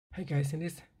Hey guys, in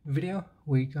this video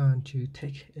we're going to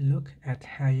take a look at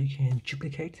how you can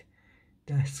duplicate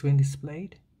the screen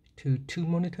displayed to two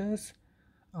monitors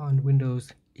on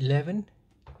Windows 11.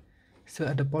 So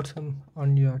at the bottom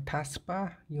on your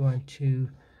taskbar you want to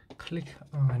click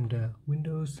on the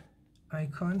Windows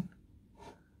icon.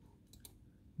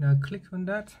 Now click on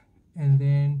that, and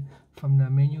then from the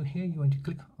menu here you want to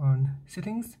click on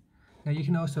settings. Now you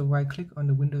can also right click on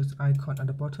the Windows icon at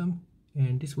the bottom,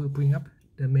 and this will bring up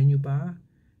the menu bar,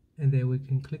 and then we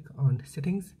can click on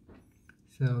settings.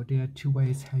 So there are two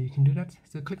ways how you can do that.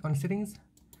 So click on settings,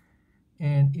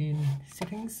 and in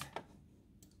settings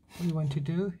what you want to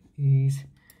do is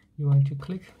you want to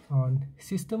click on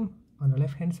system on the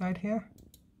left hand side here.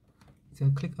 So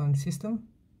click on system.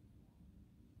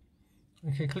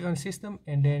 Okay, click on system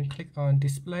and then click on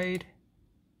displayed.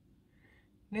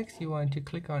 Next you want to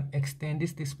click on extend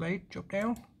this display drop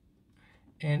down,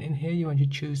 and in here you want to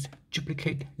choose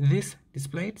duplicate this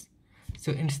displays.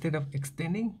 So instead of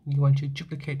extending you want to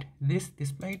duplicate this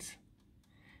displays,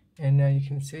 and now you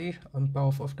can see on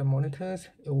both of the monitors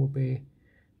it will be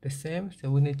the same.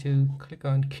 So we need to click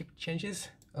on keep changes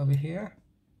over here.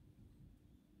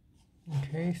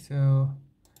 Okay, so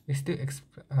it's still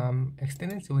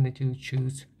extended, so we need to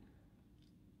choose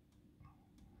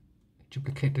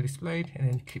duplicate the display and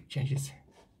then keep changes.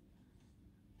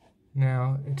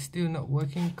 Now it's still not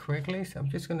working correctly, so I'm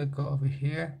just going to go over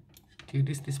here to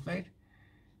this display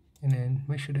and then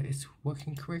make sure that it's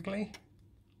working correctly.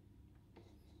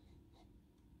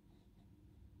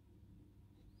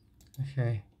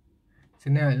 Okay, so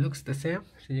now it looks the same.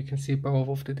 So you can see both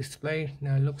of the display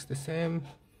now it looks the same,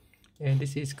 and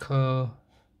this is called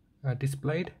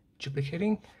displayed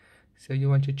duplicating. So you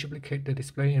want to duplicate the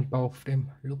display and both of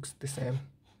them looks the same.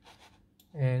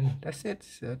 And that's it.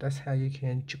 So that's how you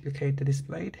can duplicate the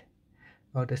display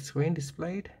or the screen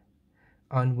displayed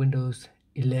on Windows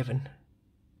 11.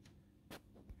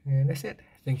 And that's it.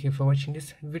 Thank you for watching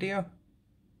this video.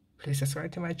 Please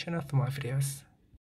subscribe to my channel for more videos.